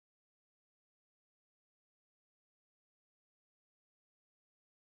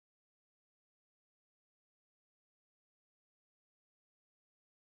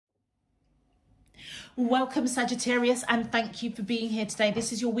Welcome Sagittarius, and thank you for being here today.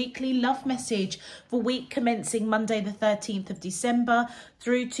 This is your weekly love message for week commencing Monday the 13th of December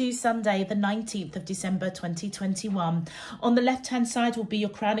through to Sunday the 19th of December 2021. On the left hand side will be your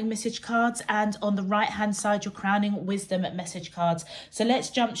crowning message cards, and on the right hand side your crowning wisdom message cards. So let's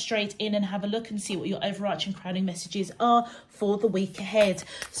jump straight in and have a look and see what your overarching crowning messages are for the week ahead.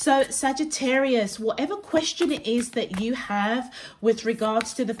 So Sagittarius, whatever question it is that you have with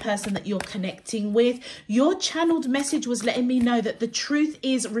regards to the person that you're connecting with, your channeled message was letting me know that the truth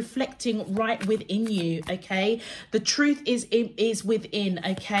is reflecting right within you. Okay, the truth is within.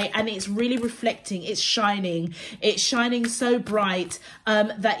 Okay, and it's really reflecting, it's shining so bright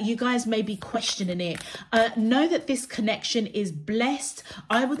that you guys may be questioning it. Know that this connection is blessed.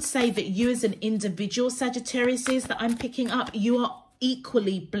 I would say that you as an individual, Sagittarius, is that I'm picking up, you are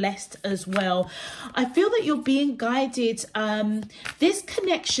equally blessed as well. I feel that you're being guided. This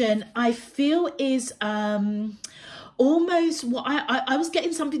connection, I feel, is almost what I was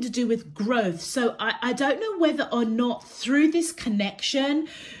getting something to do with growth. So I don't know whether or not through this connection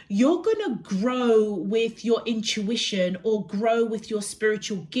you're gonna grow with your intuition or grow with your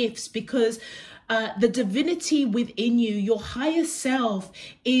spiritual gifts, because the divinity within you, your higher self,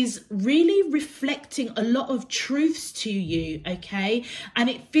 is really reflecting a lot of truths to you, okay? And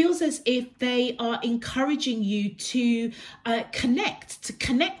it feels as if they are encouraging you to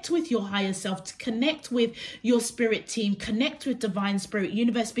connect with your higher self, to connect with your spirit team, connect with divine spirit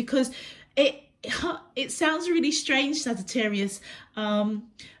universe, because it sounds really strange, Sagittarius,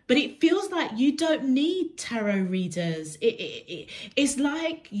 but it feels like you don't need tarot readers. It's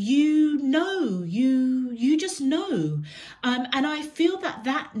like you just know. And I feel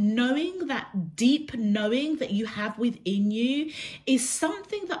that knowing, that deep knowing that you have within you, is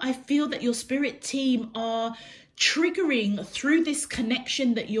something that I feel that your spirit team are triggering through this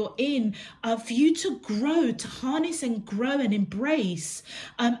connection that you're in, for you to grow, to harness and grow and embrace.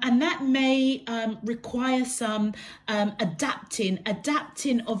 And that may require some adapting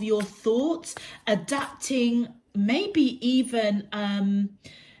of your thoughts, adapting maybe even,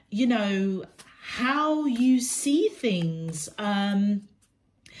 you know, how you see things,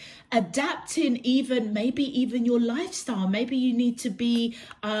 adapting maybe even your lifestyle. Maybe you need to be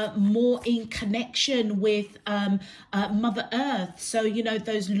more in connection with Mother Earth. So, you know,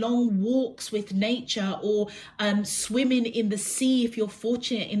 those long walks with nature, or swimming in the sea if you're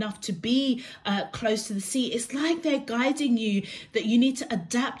fortunate enough to be close to the sea. It's like they're guiding you that you need to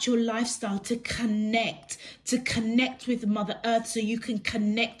adapt your lifestyle to connect with Mother Earth, so you can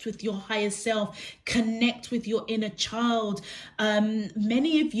connect with your higher self, connect with your inner child.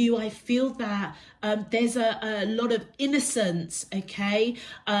 Many of you, I feel that there's a lot of innocence, okay?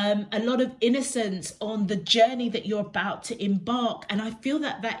 A lot of innocence on the journey that you're about to embark. And I feel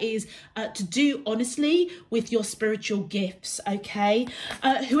that is to do, honestly, with your spiritual gifts, okay?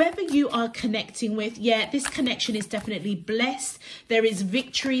 Whoever you are connecting with, yeah, this connection is definitely blessed. There is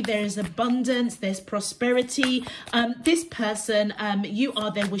victory, there is abundance, there's prosperity. This person, you are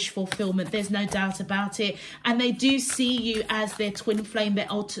their wish fulfillment. There's no doubt about it. And they do see you as their twin flame, their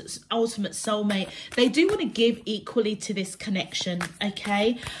ultimate soulmate. They do want to give equally to this connection,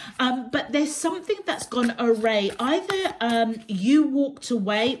 okay? But there's something that's gone awry. Either you walked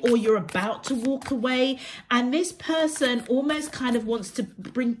away or you're about to walk away, and this person almost kind of wants to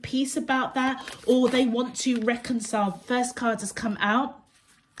bring peace about that, or they want to reconcile. First card has come out.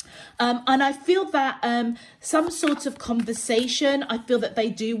 And I feel that some sort of conversation, I feel that they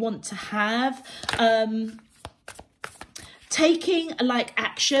do want to have, taking like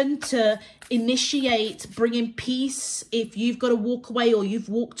action to initiate bringing peace if you've got to walk away or you've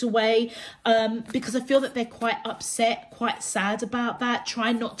walked away, because I feel that they're quite upset, quite sad about that.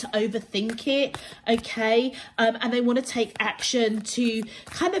 Try not to overthink it, okay? And they want to take action to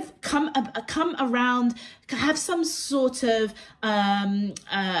kind of come around, have some sort of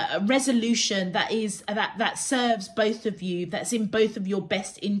resolution that serves both of you, that's in both of your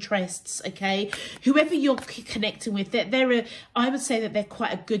best interests, okay? Whoever you're connecting with, I would say that they're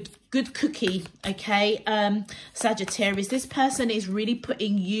quite a good cookie, okay? Sagittarius, this person is really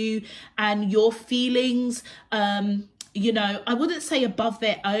putting you and your feelings, you know, I wouldn't say above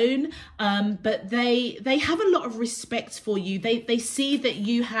their own, but they have a lot of respect for you. They see that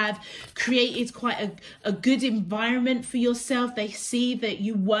you have created quite a good environment for yourself. They see that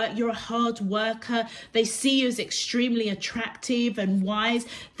you're a hard worker. They see you as extremely attractive and wise.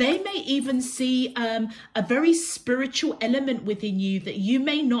 They may even see a very spiritual element within you that you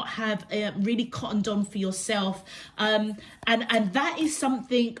may not have really cottoned on for yourself. And that is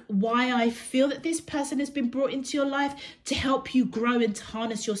something why I feel that this person has been brought into your life. to help you grow and to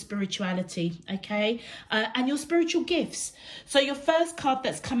harness your spirituality, okay, and your spiritual gifts. So your first card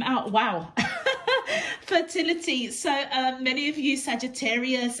that's come out, wow, fertility. So many of you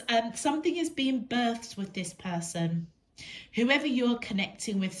Sagittarius, something is being birthed with this person. Whoever you're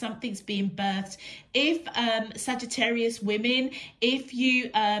connecting with, something's being birthed. If Sagittarius women, if you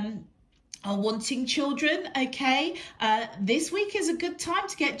are wanting children, okay, this week is a good time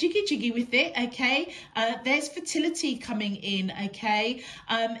to get jiggy with it, okay. There's fertility coming in, okay.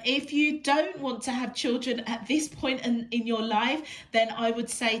 If you don't want to have children at this point in your life, then I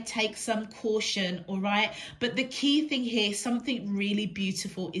would say take some caution, all right. But the key thing here, something really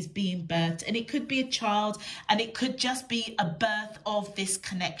beautiful is being birthed, and it could be a child, and it could just be a birth of this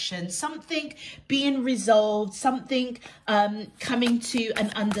connection, something being resolved, something coming to an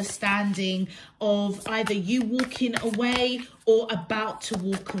understanding of either you walking away or about to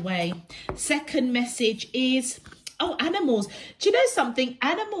walk away. Second message is, oh, animals. Do you know something?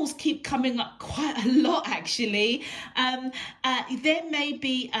 Animals keep coming up quite a lot, actually. There may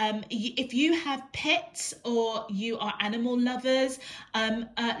be, if you have pets or you are animal lovers,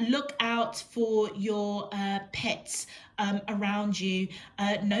 look out for your pets around you.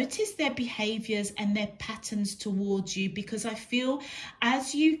 Notice their behaviors and their patterns towards you, because I feel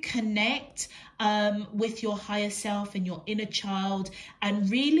as you connect with your higher self and your inner child, and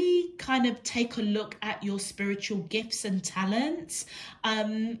really kind of take a look at your spiritual gifts and talents,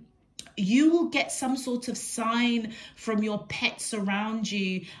 you will get some sort of sign from your pets around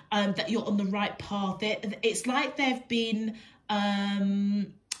you that you're on the right path. It's like they've been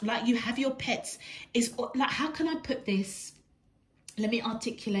like you have your pets. It's like, how can I put this? Let me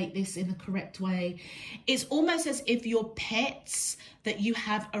articulate this in the correct way. It's almost as if your pets that you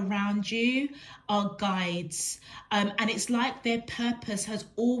have around you are guides. And it's like their purpose has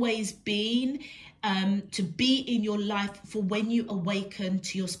always been to be in your life for when you awaken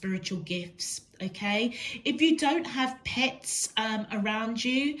to your spiritual gifts. Okay, if you don't have pets around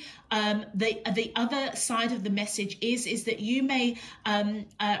you, the other side of the message is that you may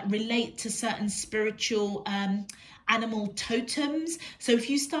relate to certain spiritual animal totems. So if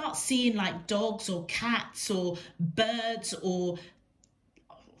you start seeing like dogs or cats or birds or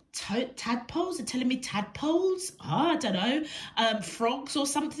tadpoles, are telling me tadpoles, I don't know, frogs or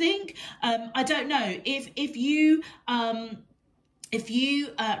something, I don't know, if you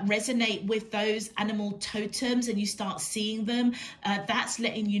resonate with those animal totems and you start seeing them, that's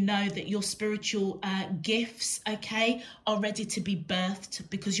letting you know that your spiritual gifts, okay, are ready to be birthed,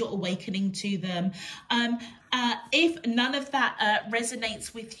 because you're awakening to them. If none of that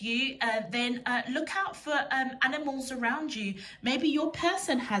resonates with you, then look out for animals around you. Maybe your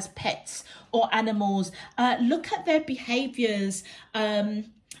person has pets or animals. Look at their behaviors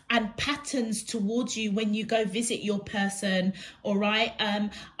and patterns towards you when you go visit your person, all right?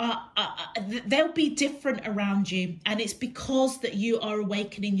 They'll be different around you, and it's because that you are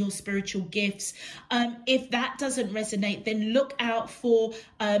awakening your spiritual gifts. If that doesn't resonate, then look out for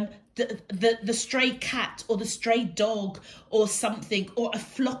the stray cat or the stray dog or something, or a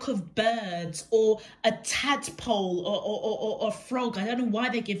flock of birds or a tadpole or a frog, I don't know why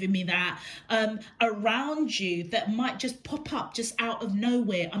they're giving me that, around you that might just pop up just out of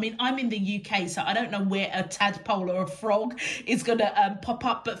nowhere. I mean, I'm in the UK, so I don't know where a tadpole or a frog is going to pop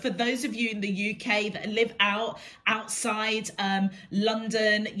up, but for those of you in the UK that live outside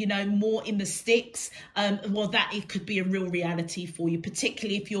London, you know, more in the sticks, well, that it could be a real reality for you,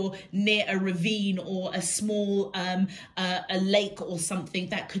 particularly if you're near a ravine or a small a lake or something.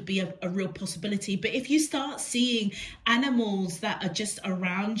 That could be a real possibility. But if you start seeing animals that are just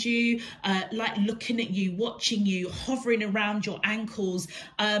around you, like looking at you, watching you, hovering around your ankles,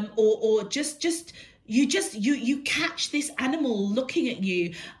 or just you catch this animal looking at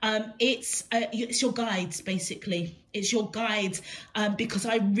you, it's your guides, basically. It's your guides, because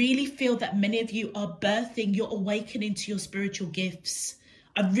I really feel that many of you are birthing, you're awakening to your spiritual gifts.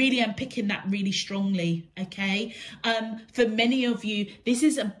 I really am picking that really strongly, okay? For many of you, this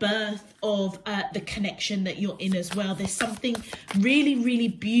is a birth of the connection that you're in as well. There's something really, really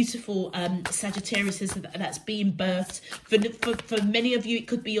beautiful, Sagittarius, that's being birthed. For many of you, it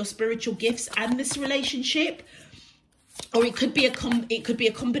could be your spiritual gifts and this relationship, or it could be a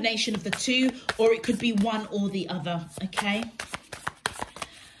combination of the two, or it could be one or the other, okay?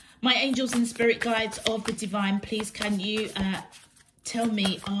 My angels and spirit guides of the divine, please can you tell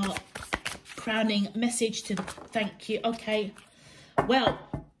me our crowning message to thank you. Okay, well,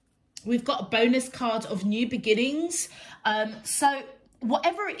 we've got a bonus card of new beginnings. So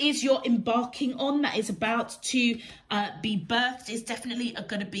whatever it is you're embarking on that is about to be birthed is definitely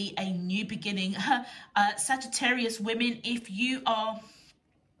going to be a new beginning. Sagittarius women, if you are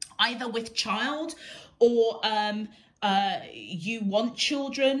either with child or you want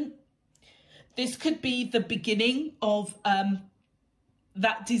children, this could be the beginning of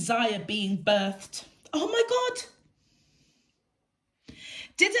that desire being birthed. Oh my God.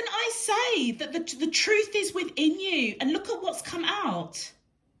 Didn't I say that the truth is within you? And look at what's come out.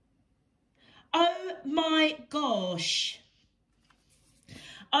 Oh my gosh.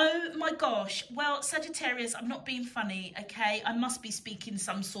 Oh my gosh. Well, Sagittarius, I'm not being funny, okay? I must be speaking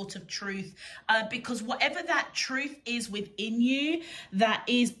some sort of truth because whatever that truth is within you that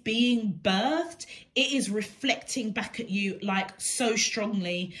is being birthed, it is reflecting back at you like so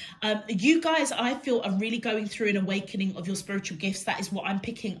strongly. You guys, I feel, are really going through an awakening of your spiritual gifts. That is what I'm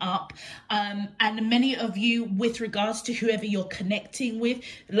picking up. And many of you, with regards to whoever you're connecting with,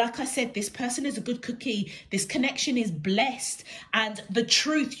 like I said, this person is a good cookie. This connection is blessed. And the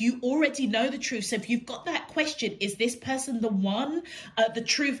truth, you already know the truth. So if you've got that question, is this person the one? The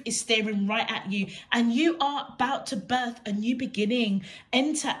truth is staring right at you. And you are about to birth a new beginning,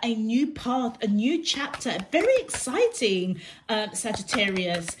 enter a new path, a new chapter. Very exciting,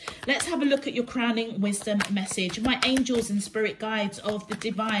 Sagittarius. Let's have a look at your crowning wisdom message. My angels and spirit guides of the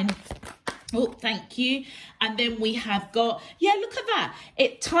divine. Oh, thank you. And then we have got, yeah, look at that.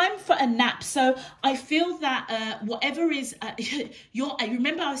 It's time for a nap. So I feel that whatever is, I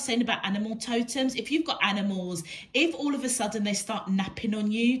remember I was saying about animal totems. If you've got animals, if all of a sudden they start napping on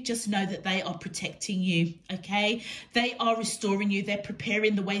you, just know that they are protecting you, okay? They are restoring you. They're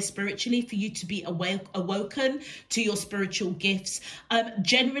preparing the way spiritually for you to be awoken to your spiritual gifts.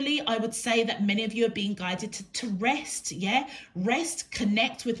 Generally, I would say that many of you are being guided to rest, yeah? Rest,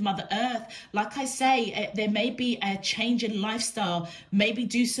 connect with Mother Earth. Like I say, there may be a change in lifestyle. Maybe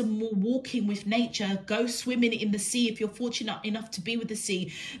do some more walking with nature. Go swimming in the sea if you're fortunate enough to be with the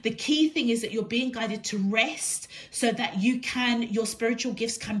sea. The key thing is that you're being guided to rest so that your spiritual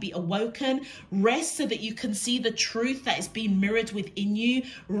gifts can be awoken. Rest so that you can see the truth that is being mirrored within you.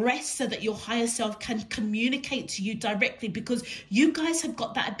 Rest so that your higher self can communicate to you directly, because you guys have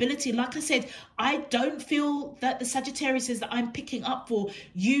got that ability. Like I said, I don't feel that the Sagittarius that I'm picking up for,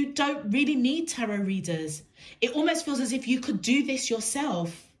 you don't really need tarot readers. It almost feels as if you could do this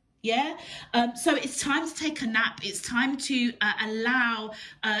yourself. Yeah. So it's time to take a nap. It's time to allow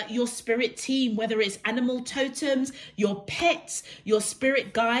your spirit team, whether it's animal totems, your pets, your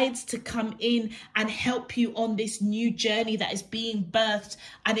spirit guides, to come in and help you on this new journey that is being birthed,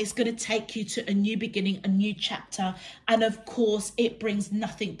 and it's going to take you to a new beginning, a new chapter. And of course, it brings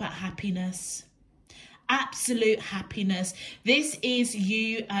nothing but happiness. Absolute happiness. This is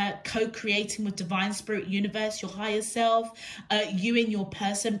you co-creating with divine spirit universe, your higher self, you and your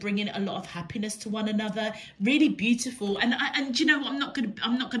person bringing a lot of happiness to one another. Really beautiful. And you know what,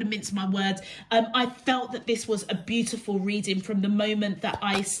 I'm not gonna mince my words. I felt that this was a beautiful reading from the moment that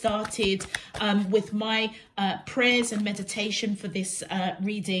I started with my prayers and meditation for this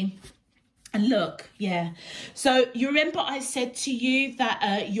reading. And look, yeah. So you remember I said to you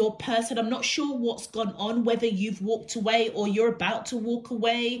that your person, I'm not sure what's gone on, whether you've walked away or you're about to walk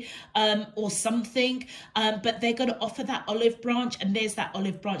away or something, but they're going to offer that olive branch, and there's that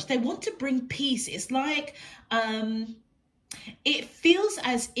olive branch. They want to bring peace. It's like, it feels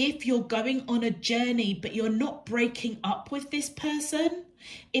as if you're going on a journey, but you're not breaking up with this person,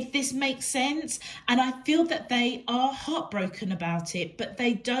 if this makes sense. And I feel that they are heartbroken about it, but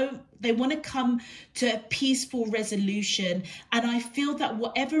they want to come to a peaceful resolution. And I feel that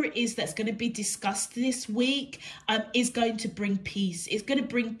whatever it is that's going to be discussed this week is going to bring peace. It's going to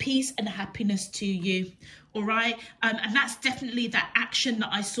bring peace and happiness to you. All right. And that's definitely that action that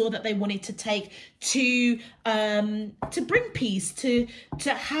I saw that they wanted to take to bring peace, to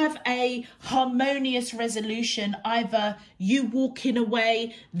have a harmonious resolution, either you walking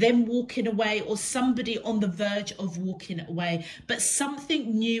away, them walking away, or somebody on the verge of walking away. But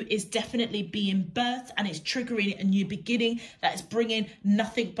something new is definitely being birthed, and it's triggering a new beginning that is bringing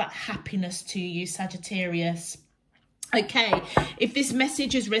nothing but happiness to you, Sagittarius. Okay, if this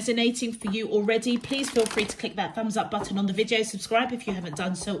message is resonating for you already, please feel free to click that thumbs up button on the video. Subscribe if you haven't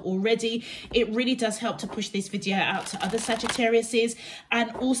done so already. It really does help to push this video out to other Sagittariuses,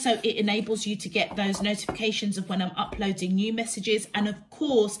 and also it enables you to get those notifications of when I'm uploading new messages. And of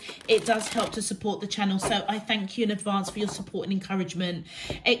course, it does help to support the channel. So I thank you in advance for your support and encouragement.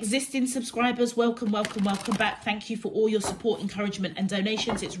 Existing subscribers, welcome, welcome, welcome back. Thank you for all your support, encouragement and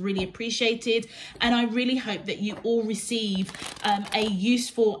donations. It's really appreciated. And I really hope that you all receive receive a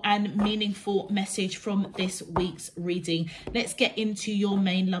useful and meaningful message from this week's reading. Let's get into your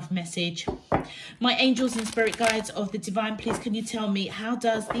main love message. My angels and spirit guides of the divine, please can you tell me, how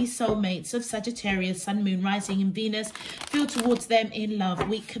does these soulmates of Sagittarius, Sun, Moon, Rising and Venus feel towards them in love?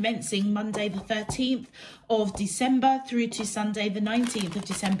 Week commencing Monday the 13th of December through to Sunday the 19th of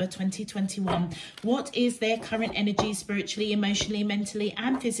December 2021. What is their current energy spiritually, emotionally, mentally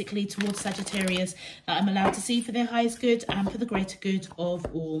and physically towards Sagittarius that I'm allowed to see for their highest good and for the greater good of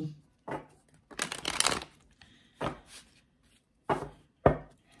all?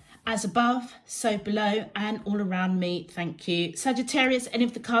 As above, so below, and all around me. Thank you. Sagittarius, any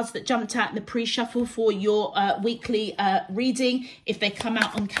of the cards that jumped out in the pre-shuffle for your weekly reading, if they come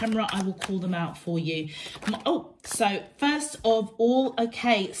out on camera, I will call them out for you. So first of all,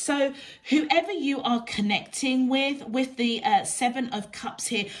 okay, so whoever you are connecting with the Seven of Cups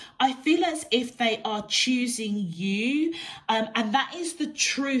here, I feel as if they are choosing you, and that is the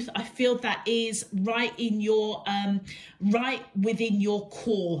truth. I feel that is right in your right within your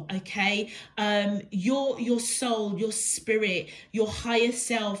core. Okay, your soul, your spirit, your higher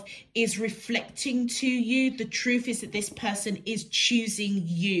self is reflecting to you. The truth is that this person is choosing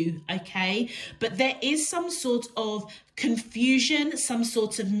you. Okay, but there is some sort of confusion, some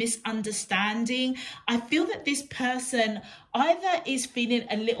sort of misunderstanding. I feel that this person either is feeling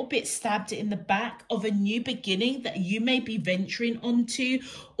a little bit stabbed in the back of a new beginning that you may be venturing onto,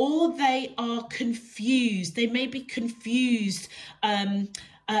 or they are confused. They may be confused,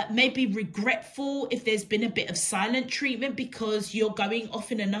 maybe regretful if there's been a bit of silent treatment because you're going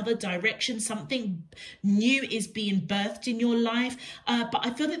off in another direction. Something new is being birthed in your life. But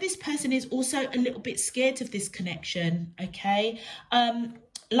I feel that this person is also a little bit scared of this connection, okay?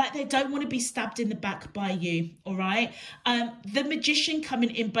 Like they don't want to be stabbed in the back by you, all right? The Magician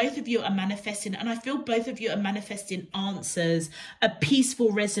coming in, both of you are manifesting, and I feel both of you are manifesting answers, a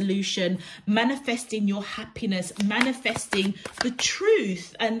peaceful resolution, manifesting your happiness, manifesting the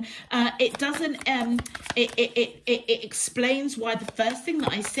truth. And it doesn't, it explains why the first thing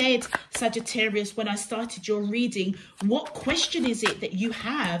that I said, Sagittarius, when I started your reading, what question is it that you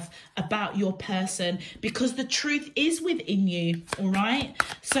have about your person? Because the truth is within you, all right?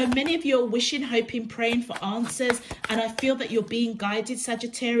 So many of you are wishing, hoping, praying for answers, and I feel that you're being guided,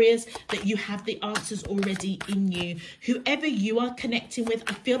 Sagittarius, that you have the answers already in you. Whoever you are connecting with,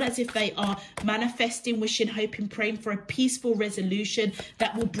 I feel as if they are manifesting, wishing, hoping, praying for a peaceful resolution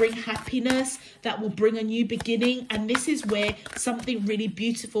that will bring happiness, that will bring a new beginning, and this is where something really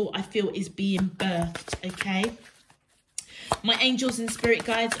beautiful, I feel, is being birthed, okay? My angels and spirit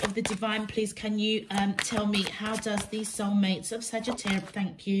guides of the divine, please can you tell me, how does these soulmates of Sagittarius,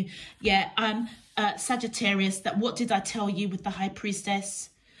 thank you, yeah, Sagittarius, that what did I tell you with the High Priestess?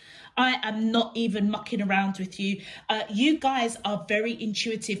 I am not even mucking around with you. You guys are very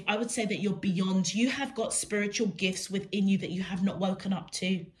intuitive. I would say that you're beyond. You have got spiritual gifts within you that you have not woken up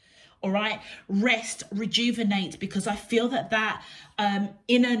to. All right, rest, rejuvenate, because I feel that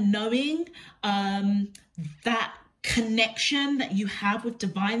inner knowing, that connection that you have with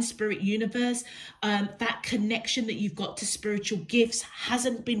divine spirit universe, that connection that you've got to spiritual gifts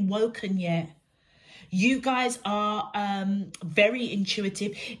hasn't been woken yet. You guys are very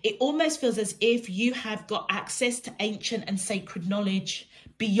intuitive. It almost feels as if you have got access to ancient and sacred knowledge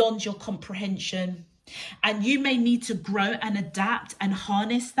beyond your comprehension. And you may need to grow and adapt and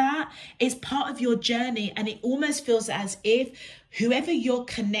harness that. It's part of your journey. And it almost feels as if whoever you're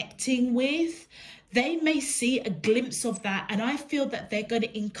connecting with, they may see a glimpse of that. And I feel that they're going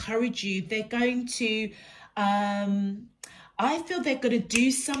to encourage you. They're going to, I feel they're going to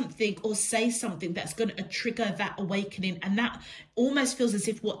do something or say something that's going to trigger that awakening. And that almost feels as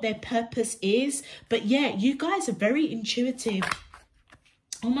if what their purpose is. But yeah, you guys are very intuitive.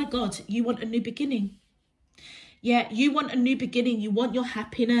 Oh my God, you want a new beginning. Yeah, you want a new beginning. You want your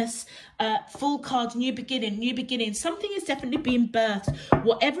happiness. Full card, new beginning, new beginning. Something is definitely being birthed.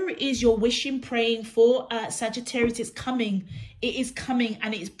 Whatever it is you're wishing, praying for, Sagittarius, it's coming. It is coming,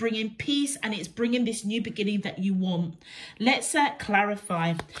 and it's bringing peace, and it's bringing this new beginning that you want. Let's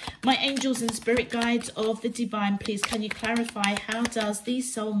clarify. My angels and spirit guides of the divine, please can you clarify, how does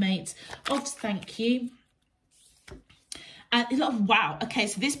these soulmates of, thank you, wow, okay,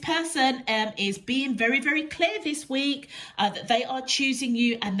 so this person is being very, very clear this week that they are choosing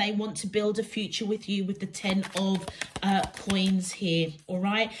you and they want to build a future with you with the 10 of coins here, all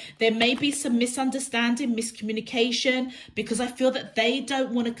right? There may be some misunderstanding, miscommunication, because I feel that they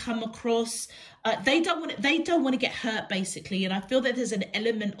don't want to come across They don't want to get hurt, basically. And I feel that there's an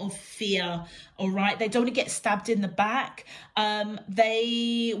element of fear. All right. They don't want to get stabbed in the back.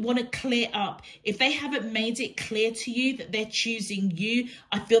 They want to clear up. If they haven't made it clear to you that they're choosing you,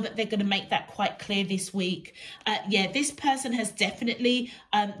 I feel that they're going to make that quite clear this week. Yeah, this person has definitely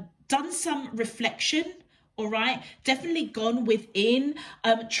done some reflection. All right, definitely gone within,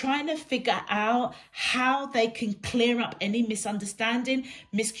 trying to figure out how they can clear up any misunderstanding,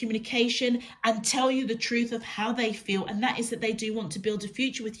 miscommunication, and tell you the truth of how they feel. And that is that they do want to build a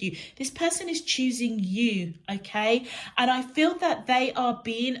future with you. This person is choosing you, okay? And I feel that they are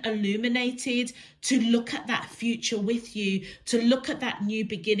being illuminated to look at that future with you, to look at that new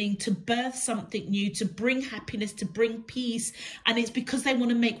beginning, to birth something new, to bring happiness, to bring peace. And it's because they want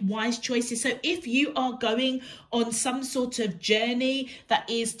to make wise choices. So if you are going on some sort of journey that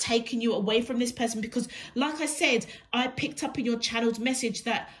is taking you away from this person, because like I said, I picked up in your channeled message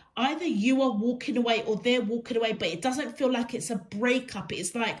that either you are walking away or they're walking away, but it doesn't feel like it's a breakup.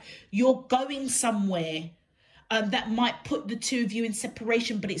 It's like you're going somewhere that might put the two of you in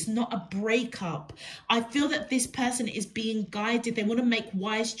separation, but it's not a breakup. I feel that this person is being guided. They want to make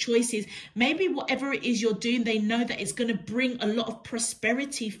wise choices. Maybe whatever it is you're doing, they know that it's going to bring a lot of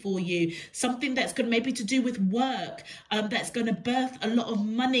prosperity for you. Something that's going to maybe to do with work, that's going to birth a lot of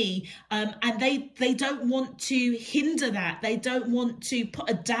money. And they don't want to hinder that. They don't want to put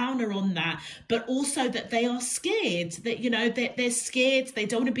a downer on that, but also that they are scared, that, you know, they're scared. They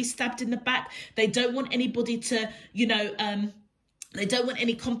don't want to be stabbed in the back. They don't want anybody to, you know, they don't want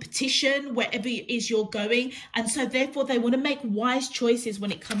any competition wherever it is you're going. And so therefore they want to make wise choices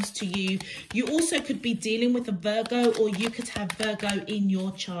when it comes to you. You also could be dealing with a Virgo, or you could have Virgo in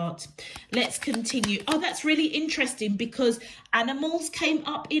your chart. Let's continue. Oh, that's really interesting, because animals came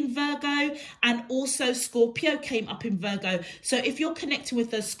up in Virgo and also Scorpio came up in Virgo. So if you're connecting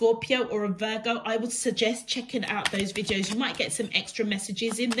with a Scorpio or a Virgo, I would suggest checking out those videos. You might get some extra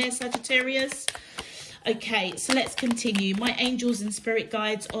messages in there, Sagittarius. Okay, so let's continue. My angels and spirit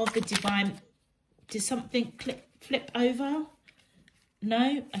guides of the divine. Did something flip over?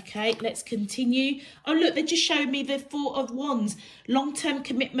 No? Okay, let's continue. Oh, look, they just showed me the Four of Wands. Long-term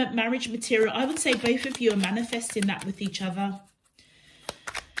commitment, marriage material. I would say both of you are manifesting that with each other.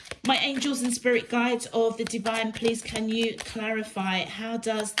 My angels and spirit guides of the divine, please can you clarify, how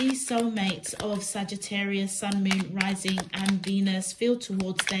does the soulmates of Sagittarius, Sun, Moon, Rising and Venus feel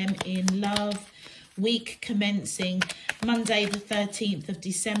towards them in love? Week commencing Monday the 13th of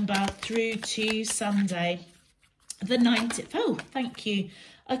December through to Sunday the 19th. Oh, thank you.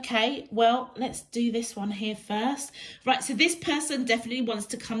 Okay, well, let's do this one here first. Right, so this person definitely wants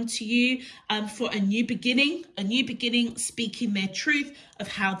to come to you for a new beginning, speaking their truth of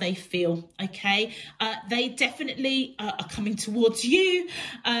how they feel, okay? They definitely are coming towards you.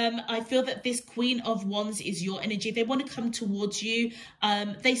 I feel that this Queen of Wands is your energy. They want to come towards you.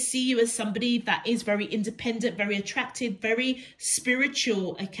 They see you as somebody that is very independent, very attractive, very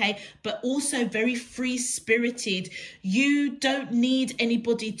spiritual, okay? But also very free-spirited. You don't need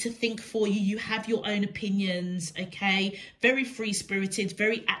anybody to think for you. You have your own opinions, okay? Very free-spirited,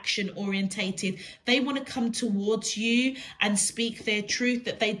 very action-orientated. They want to come towards you and speak their truth,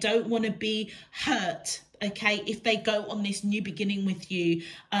 that they don't want to be hurt, okay, if they go on this new beginning with you.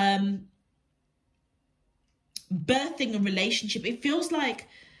 Birthing a relationship. It feels like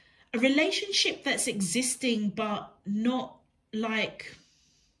a relationship that's existing, but not like...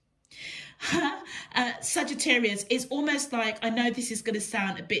 Sagittarius, it's almost like, I know this is going to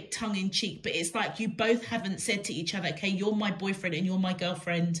sound a bit tongue-in-cheek, but it's like you both haven't said to each other, okay, you're my boyfriend and you're my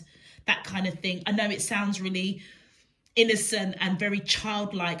girlfriend, that kind of thing. I know it sounds really innocent and very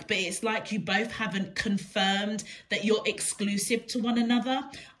childlike, but it's like you both haven't confirmed that you're exclusive to one another.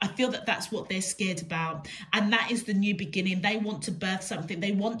 I feel that that's what they're scared about, and that is the new beginning. They want to birth something.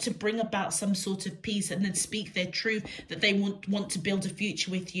 They want to bring about some sort of peace and then speak their truth, that they want to build a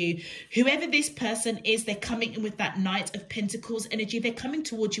future with you. Whoever this person is, they're coming in with that Knight of Pentacles energy. They're coming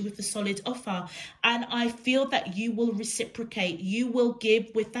towards you with a solid offer, and I feel that you will reciprocate. You will give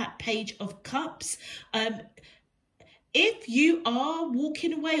with that Page of Cups. If you are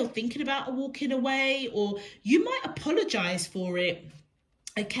walking away or thinking about walking away, or you might apologize for it,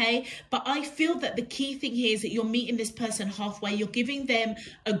 okay? But I feel that the key thing here is that you're meeting this person halfway. You're giving them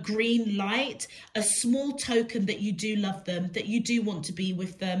a green light, a small token that you do love them, that you do want to be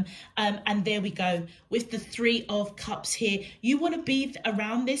with them. And there we go. With the Three of Cups here, you want to be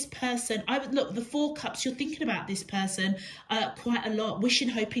around this person. I would look, the Four Cups, you're thinking about this person quite a lot, wishing,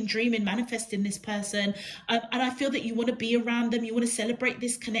 hoping, dreaming, manifesting this person. And I feel that you want to be around them. You want to celebrate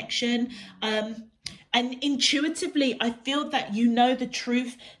this connection. And intuitively, I feel that you know the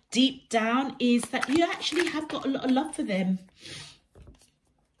truth deep down is that you actually have got a lot of love for them.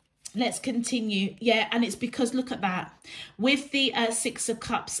 Let's continue. Yeah, and it's because, look at that, with the Six of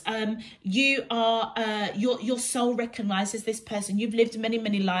Cups, you are your soul recognizes this person. You've lived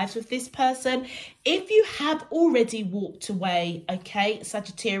many lives with this person. If you have already walked away, okay,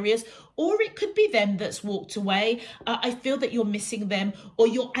 Sagittarius, or it could be them that's walked away, I feel that you're missing them, or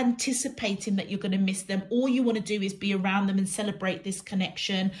you're anticipating that you're going to miss them. All you want to do is be around them and celebrate this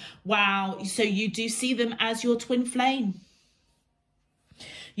connection. Wow. So you do see them as your twin flame.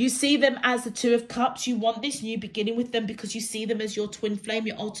 You see them as the Two of Cups. You want this new beginning with them because you see them as your twin flame,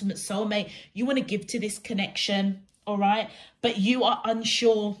 your ultimate soulmate. You want to give to this connection, all right? But you are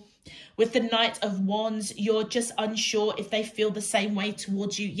unsure. With the Knight of Wands, you're just unsure if they feel the same way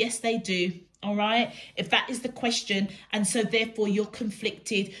towards you. Yes, they do. All right, if that is the question, and so therefore you're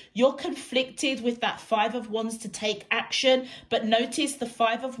conflicted. You're conflicted with that Five of Wands to take action, but notice the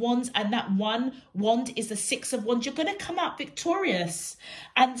Five of Wands and that one wand is the Six of Wands. You're going to come out victorious.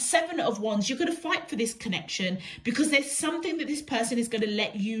 And Seven of Wands, you're going to fight for this connection because there's something that this person is going to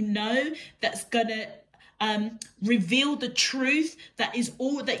let you know that's going to reveal the truth that is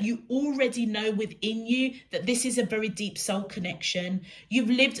all that you already know within you, that this is a very deep soul connection. You've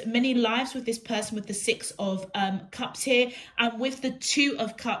lived many lives with this person with the Six of Cups here, and with the Two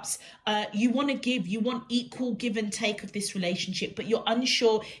of Cups, you want to give, you want equal give and take of this relationship, but you're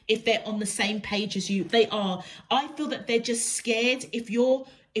unsure if they're on the same page as you. They are. I feel that they're just scared if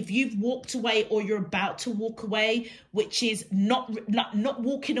you've walked away or you're about to walk away, which is not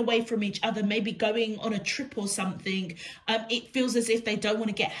walking away from each other, maybe going on a trip or something. It feels as if they don't want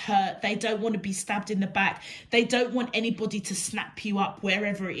to get hurt. They don't want to be stabbed in the back. They don't want anybody to snap you up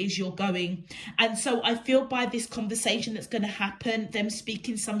wherever it is you're going. And so I feel by this conversation that's going to happen, them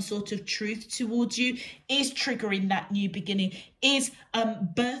speaking some sort of truth towards you is triggering that new beginning, is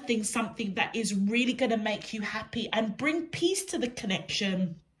birthing something that is really going to make you happy and bring peace to the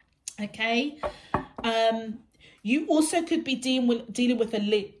connection. Okay, you also could be dealing with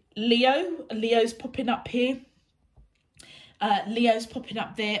a Leo. Leo's popping up here. Leo's popping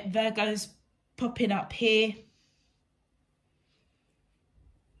up there. Virgo's popping up here.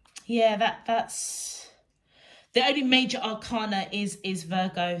 Yeah, that's the only major arcana is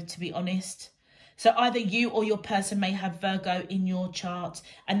Virgo, to be honest. So either you or your person may have Virgo in your chart,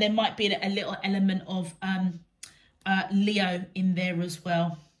 and there might be a little element of Leo in there as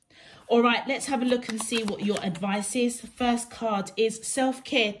well. All right, let's have a look and see what your advice is. The first card is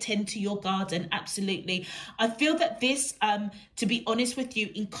self-care, tend to your garden. Absolutely. I feel that this, to be honest with you,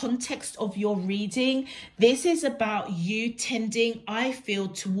 in context of your reading, this is about you tending, I feel,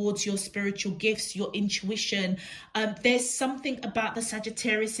 towards your spiritual gifts, your intuition. There's something about the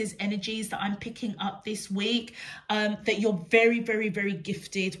Sagittarius's energies that I'm picking up this week, that you're very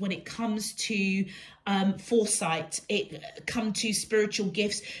gifted when it comes to foresight, it come to spiritual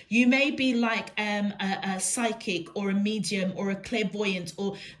gifts. You may be like a psychic or a medium or a clairvoyant,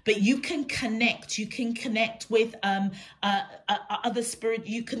 but you can connect with other spirit.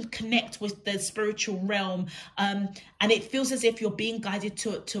 You can connect with the spiritual realm, and it feels as if you're being guided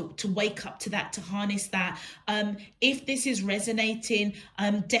to wake up to that, to harness that. If this is resonating,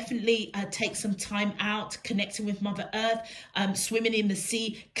 definitely take some time out connecting with Mother Earth, swimming in the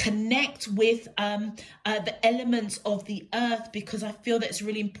sea, connect with the elements of the earth, because I feel that it's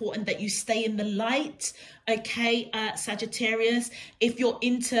really important that you stay in the light. Okay, Sagittarius, if you're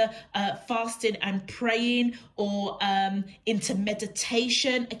into fasting and praying, or into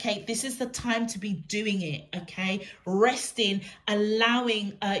meditation, okay, this is the time to be doing it. Okay, resting,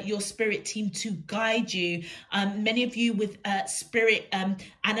 allowing your spirit team to guide you. Many of you with spirit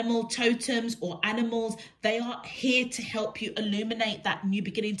animal totems or animals, they are here to help you illuminate that new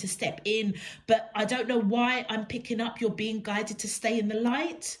beginning, to step in. But I don't know why I'm picking up you're being guided to stay in the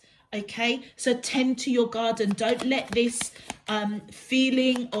light. Okay, so tend to your garden. Don't let this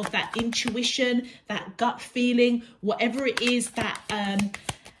feeling of that intuition, that gut feeling, whatever it is that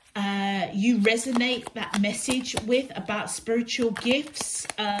you resonate that message with about spiritual gifts.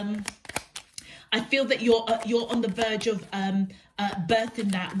 I feel that you're on the verge of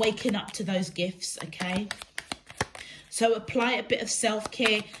birthing that, waking up to those gifts. Okay, so apply a bit of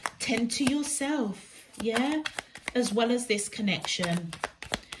self-care, tend to yourself, yeah, as well as this connection.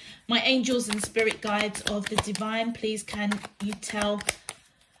 My angels and spirit guides of the divine, please can you tell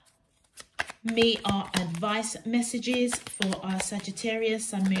me our advice messages for our Sagittarius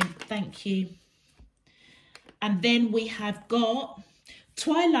Sun Moon? Thank you. And then we have got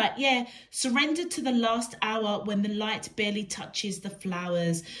Twilight, yeah, surrender to the last hour when the light barely touches the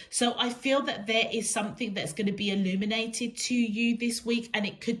flowers. So I feel that there is something that's going to be illuminated to you this week, and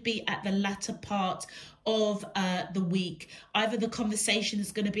it could be at the latter part of the week. Either the conversation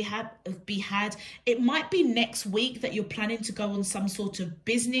is going to be had. It might be next week that you're planning to go on some sort of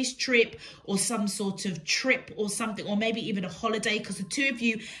business trip or some sort of trip or something, or maybe even a holiday, because the two of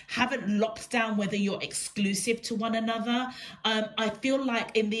you haven't locked down whether you're exclusive to one another. I feel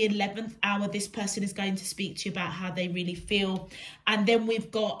like in the 11th hour, this person is going to speak to you about how they really feel. And then we've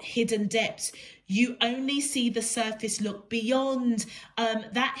got hidden depths. You only see the surface. Look beyond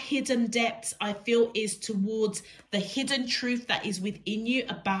that hidden depth, I feel, is towards the hidden truth that is within you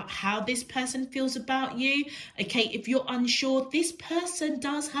about how this person feels about you. Okay, if you're unsure, this person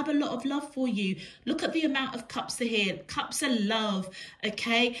does have a lot of love for you. Look at the amount of cups here, cups of love.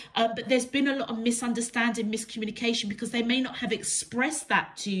 Okay, but there's been a lot of misunderstanding, miscommunication, because they may not have expressed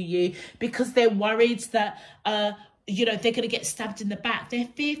that to you because they're worried that you know, they're going to get stabbed in the back. They're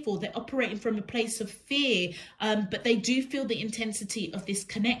fearful. They're operating from a place of fear, but they do feel the intensity of this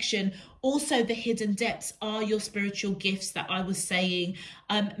connection. Also, the hidden depths are your spiritual gifts that I was saying.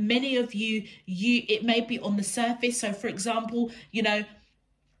 Many of you, it may be on the surface. So, for example, you know,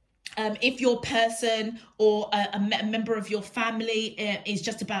 if your person or a member of your family is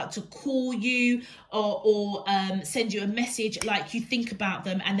just about to call you or send you a message, like you think about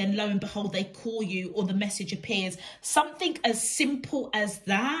them and then lo and behold they call you or the message appears, something as simple as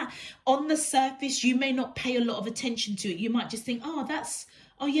that, on the surface you may not pay a lot of attention to it. You might just think, oh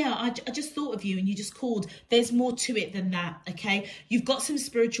yeah, I just thought of you and you just called. There's more to it than that, okay? You've got some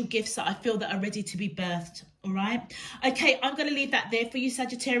spiritual gifts that I feel that are ready to be birthed, all right? Okay, I'm going to leave that there for you,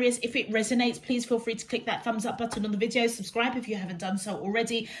 Sagittarius. If it resonates, please feel free to click that thumbs up button on the video. Subscribe if you haven't done so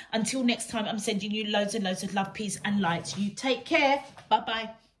already. Until next time, I'm sending you loads and loads of love, peace and light. You take care.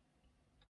 Bye-bye.